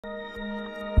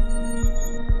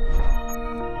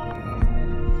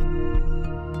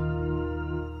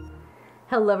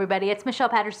Hello everybody, it's Michelle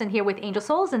Patterson here with Angel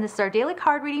Souls, and this is our daily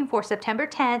card reading for September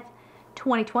 10th,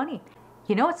 2020.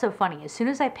 You know what's so funny? As soon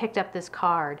as I picked up this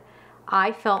card,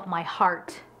 I felt my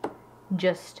heart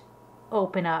just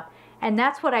open up. And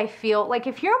that's what I feel like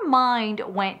if your mind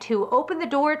went to open the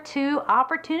door to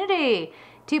opportunity,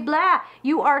 to blah,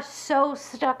 you are so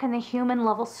stuck in the human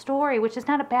level story, which is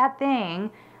not a bad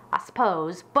thing, I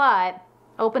suppose, but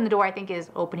open the door, I think,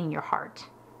 is opening your heart.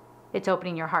 It's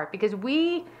opening your heart because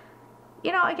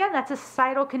again, that's a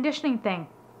societal conditioning thing.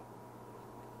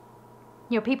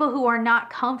 People who are not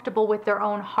comfortable with their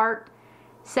own heart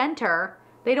center,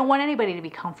 they don't want anybody to be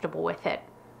comfortable with it.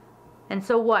 And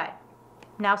so what?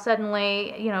 Now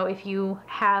suddenly, if you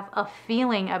have a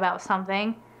feeling about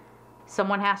something,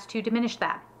 someone has to diminish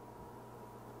that.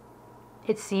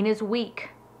 It's seen as weak.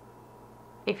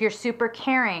 If you're super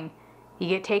caring, you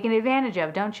get taken advantage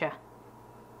of, don't you?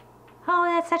 Oh,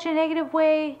 that's such a negative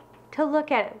way to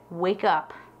look at it. Wake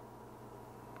up.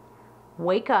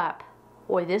 Wake up,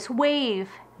 or this wave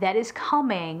that is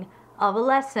coming of a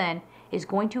lesson is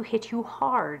going to hit you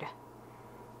hard.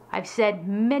 I've said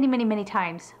many, many, many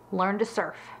times, learn to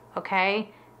surf,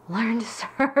 okay? Learn to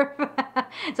surf.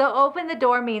 So open the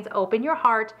door means open your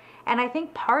heart, and I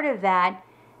think part of that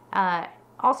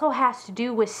also has to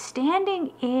do with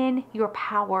standing in your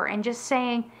power and just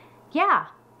saying, yeah,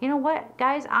 you know what,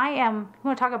 guys, you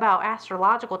want to talk about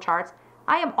astrological charts,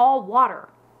 I am all water,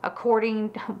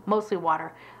 mostly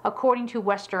water, according to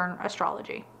Western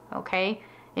astrology, okay?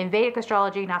 In Vedic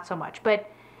astrology, not so much, but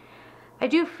I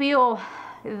do feel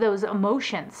those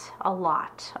emotions a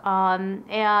lot,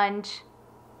 and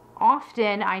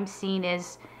often I'm seen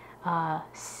as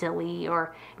silly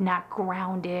or not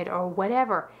grounded or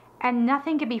whatever, and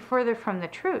nothing could be further from the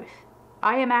truth.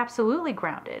 I am absolutely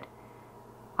grounded.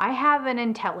 I have an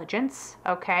intelligence,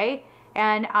 okay,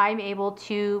 and I'm able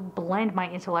to blend my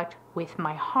intellect with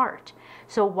my heart.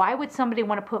 So why would somebody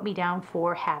want to put me down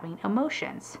for having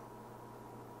emotions?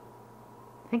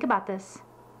 Think about this.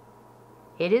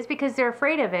 It is because they're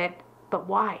afraid of it, but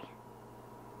why?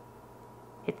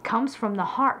 It comes from the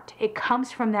heart. It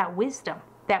comes from that wisdom,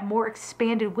 that more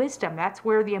expanded wisdom. That's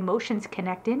where the emotions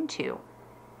connect into.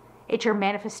 It's your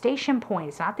manifestation point.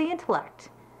 It's not the intellect.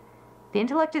 The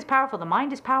intellect is powerful. The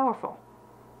mind is powerful.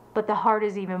 But the heart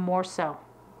is even more so.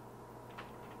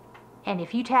 And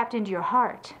if you tapped into your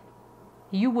heart,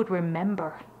 you would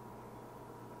remember.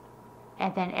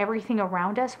 And then everything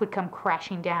around us would come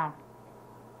crashing down.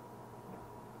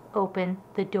 Open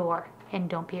the door and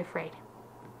don't be afraid.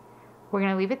 We're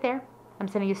going to leave it there. I'm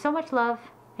sending you so much love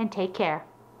and take care.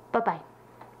 Bye-bye.